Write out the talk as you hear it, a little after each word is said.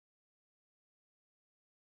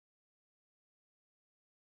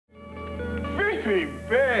Baby,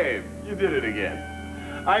 babe, you did it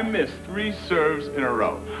again. I missed 3 serves in a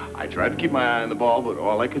row. I tried to keep my eye on the ball, but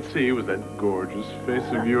all I could see was that gorgeous face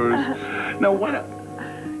of yours. Now, what a...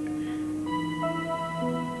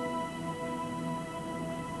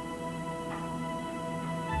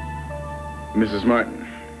 Mrs. Martin,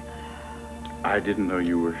 I didn't know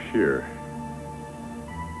you were here.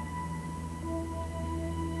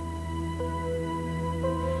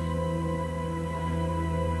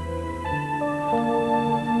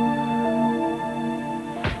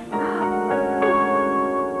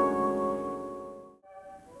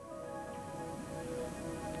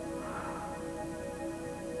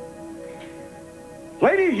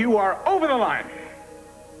 Lady, you are over the line.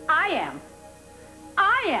 I am.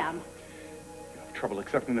 I am. You have trouble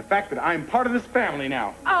accepting the fact that I'm part of this family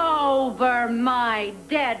now. Over my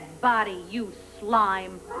dead body, you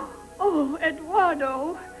slime. Oh,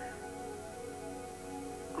 Eduardo.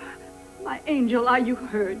 My angel, are you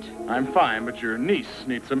hurt? I'm fine, but your niece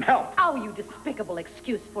needs some help. Oh, you despicable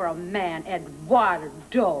excuse for a man,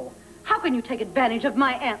 Eduardo. How can you take advantage of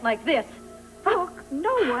my aunt like this? Look,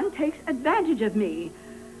 no one takes advantage of me.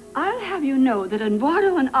 I'll have you know that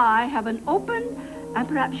Eduardo and I have an open, and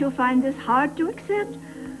perhaps you'll find this hard to accept,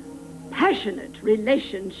 passionate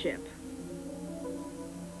relationship.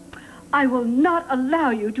 I will not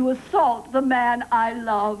allow you to assault the man I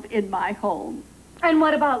love in my home. And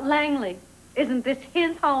what about Langley? Isn't this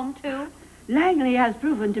his home, too? Langley has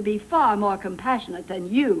proven to be far more compassionate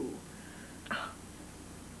than you.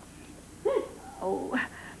 Oh,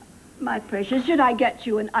 my precious, should I get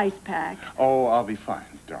you an ice pack? Oh, I'll be fine,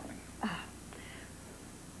 darling.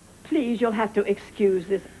 Please, you'll have to excuse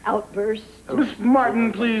this outburst. Miss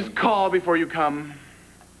Martin, please call before you come.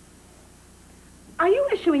 Are you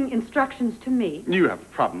issuing instructions to me? You have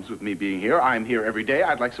problems with me being here. I'm here every day.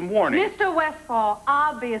 I'd like some warning. Mr. Westfall,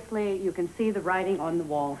 obviously you can see the writing on the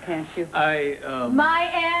wall, can't you? My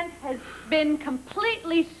aunt has been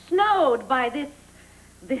completely snowed by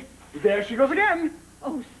this... There she goes again.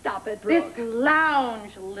 Oh, stop it, Brooke. This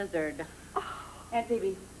lounge lizard. Aunt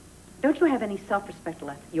Phoebe, don't you have any self-respect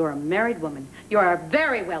left? You're a married woman. You're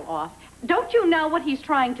very well off. Don't you know what he's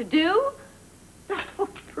trying to do? Oh,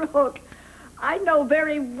 Brooke, I know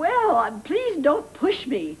very well. Please don't push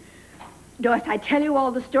me. Don't I tell you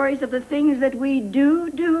all the stories of the things that we do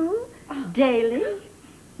daily?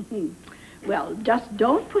 Well, just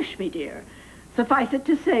don't push me, dear. Suffice it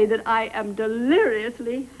to say that I am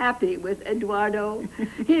deliriously happy with Eduardo.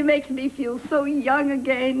 He makes me feel so young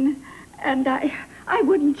again, and I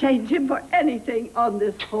wouldn't change him for anything on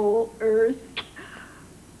this whole earth.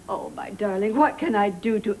 Oh, my darling, what can I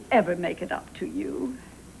do to ever make it up to you?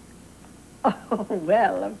 Oh,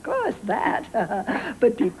 well, of course, that.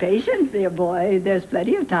 But be patient, dear boy. There's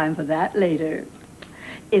plenty of time for that later.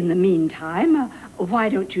 In the meantime, why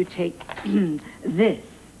don't you take this?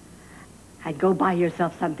 I'd go buy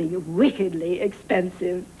yourself something wickedly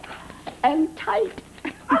expensive and tight.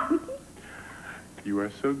 You are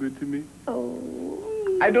so good to me.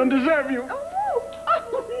 Oh. I don't deserve you. Oh,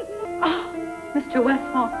 Mr.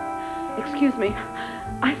 Westfall, excuse me.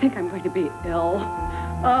 I think I'm going to be ill.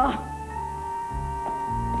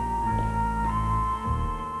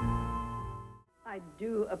 I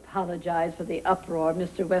do apologize for the uproar,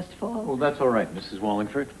 Mr. Westfall. Well, that's all right, Mrs.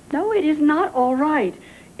 Wallingford. No, it is not all right.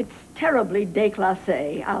 It's terribly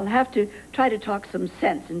déclassé. I'll have to try to talk some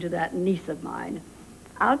sense into that niece of mine.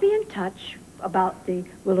 I'll be in touch about the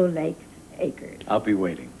Willow Lake Acres. I'll be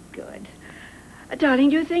waiting. Good. Darling,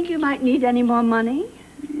 do you think you might need any more money?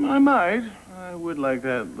 I might. I would like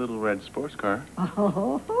that little red sports car.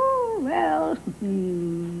 Oh, well,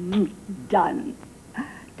 done.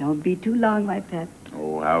 Don't be too long, my pet.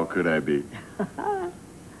 Oh, how could I be?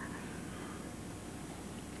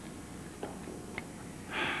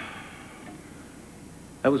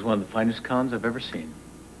 That was one of the finest cons I've ever seen.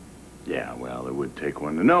 Yeah, well, it would take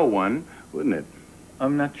one to know one, wouldn't it?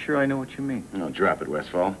 I'm not sure I know what you mean. No, drop it,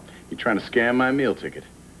 Westfall. You're trying to scam my meal ticket.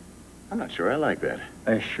 I'm not sure I like that.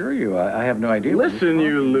 I assure you, I have no idea. Listen,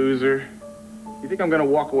 you loser. You think I'm going to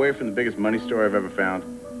walk away from the biggest money store I've ever found?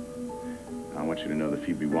 I want you to know that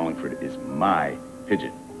Phoebe Wallingford is my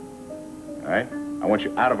pigeon. All right? I want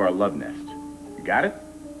you out of our love nest. You got it?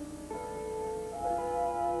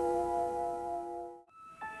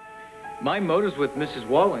 My motives with Mrs.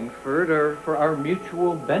 Wallingford are for our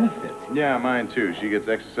mutual benefit. Yeah, mine too. She gets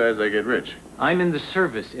exercise, I get rich. I'm in the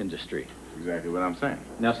service industry. That's exactly what I'm saying.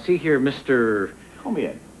 Now, see here, Mr. Call me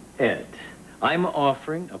Ed. Ed. I'm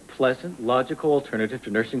offering a pleasant, logical alternative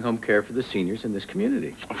to nursing home care for the seniors in this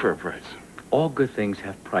community. For a price. All good things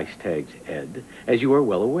have price tags, Ed, as you are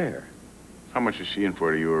well aware. How much is she in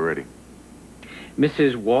for you already?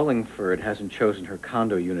 Mrs. Wallingford hasn't chosen her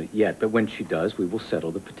condo unit yet, but when she does, we will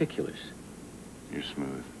settle the particulars. You're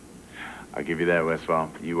smooth. I'll give you that,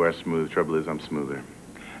 Westfall. You are smooth. Trouble is, I'm smoother.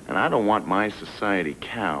 And I don't want my society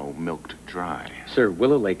cow milked dry. Sir,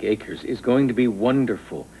 Willow Lake Acres is going to be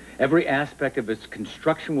wonderful. Every aspect of its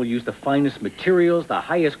construction will use the finest materials, the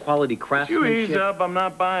highest quality craftsmanship. You ease up, I'm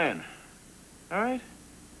not buying. All right?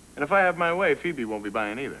 And if I have my way, Phoebe won't be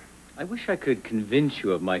buying either. I wish I could convince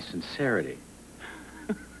you of my sincerity.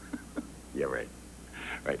 Yeah, right.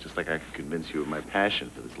 Right, just like I could convince you of my passion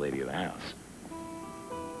for this lady of the house.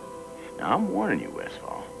 Now, I'm warning you,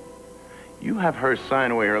 Westfall. You have her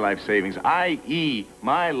sign away her life savings, i.e.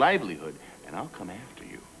 my livelihood, and I'll come after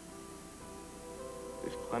you.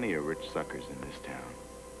 There's plenty of rich suckers in this town.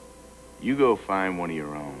 You go find one of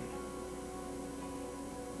your own.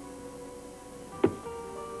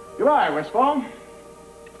 Goodbye, Westfall.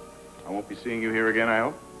 I won't be seeing you here again, I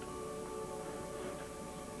hope.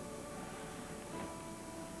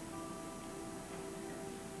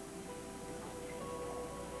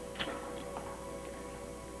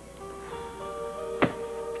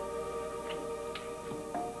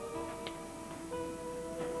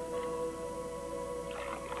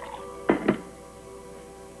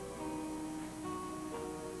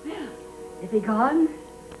 Is he gone?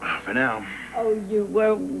 For now. Oh, you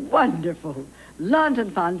were wonderful. Lunt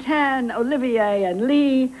and Fontaine, Olivier and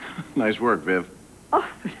Lee. Nice work, Viv.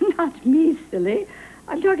 Oh, not me, silly.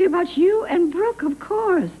 I'm talking about you and Brooke, of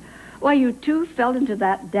course. Why, you two fell into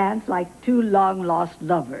that dance like two long-lost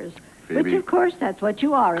lovers. Phoebe, which, of course, that's what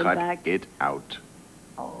you are, in cut fact. it out.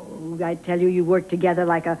 Oh, I tell you, you work together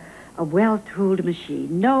like a well-tooled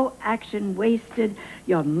machine. No action wasted.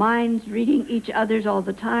 Your minds reading each other's all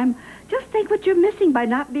the time. Just think what you're missing by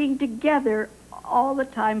not being together all the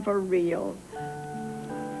time for real.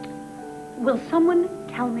 Will someone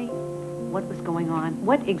tell me what was going on?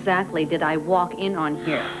 What exactly did I walk in on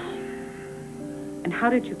here? And how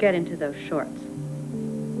did you get into those shorts?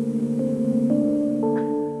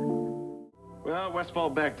 Well, Westfall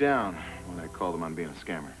backed down when I called him on being a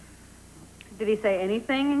scammer. Did he say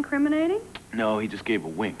anything incriminating? No, he just gave a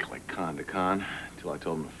wink, like con to con, until I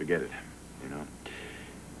told him to forget it, you know?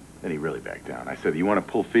 Then he really backed down. I said, you want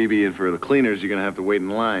to pull Phoebe in for the cleaners, you're going to have to wait in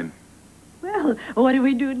line. Well, what do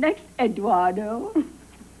we do next, Eduardo?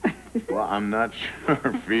 Well, I'm not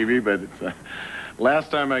sure, Phoebe, but it's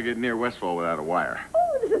last time I get near Westfall without a wire.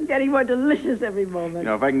 Oh, this is getting more delicious every moment. You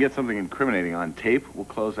know, if I can get something incriminating on tape, we'll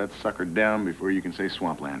close that sucker down before you can say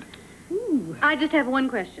swampland. Ooh. I just have one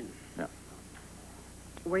question. Yeah.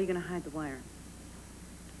 Where are you going to hide the wire?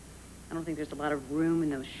 I don't think there's a lot of room in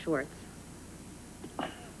those shorts.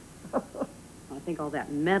 I think all that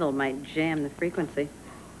metal might jam the frequency.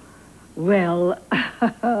 Well,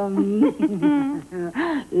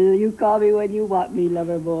 you call me when you want me,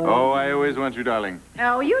 lover boy. Oh, I always want you, darling.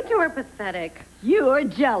 Oh, you two are pathetic. You're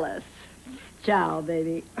jealous. Ciao,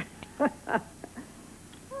 baby.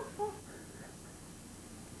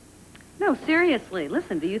 No, seriously.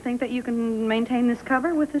 Listen, do you think that you can maintain this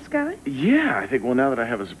cover with this guy? Yeah, I think, well, now that I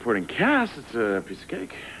have a supporting cast, it's a piece of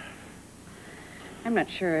cake. I'm not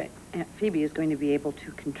sure Aunt Phoebe is going to be able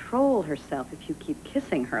to control herself if you keep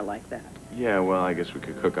kissing her like that. Yeah, well, I guess we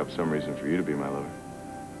could cook up some reason for you to be my lover.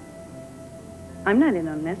 I'm not in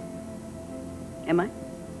on this. Am I?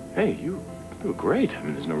 Hey, you do great. I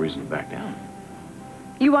mean, there's no reason to back down.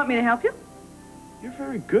 You want me to help you? You're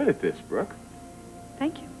very good at this, Brooke.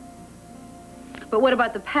 Thank you. But what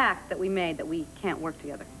about the pact that we made that we can't work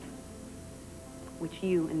together? Which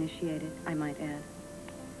you initiated, I might add.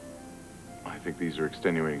 I think these are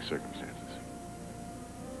extenuating circumstances.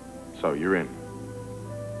 So, you're in.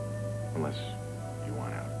 Unless you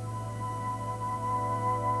want out.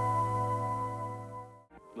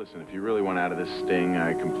 Listen, if you really want out of this sting,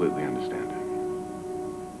 I completely understand.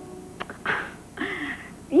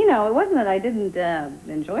 You know, it wasn't that I didn't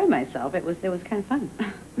enjoy myself. It was kind of fun.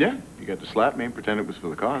 Yeah, you got to slap me and pretend it was for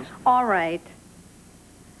the cause. All right.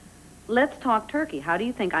 Let's talk turkey. How do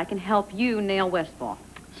you think I can help you nail Westfall?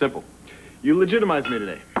 Simple. You legitimized me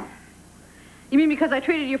today. You mean because I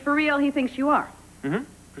treated you for real, he thinks you are? Mm-hmm.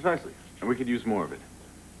 Precisely. And we could use more of it.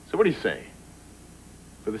 So what do you say?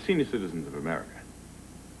 For the senior citizens of America.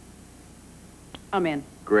 I'm in.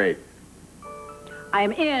 Great. I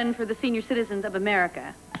am in for the senior citizens of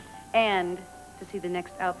America and to see the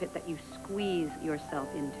next outfit that you squeeze yourself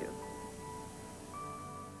into.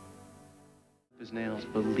 His nails,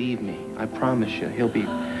 believe me, I promise you, he'll be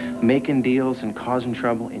making deals and causing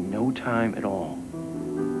trouble in no time at all.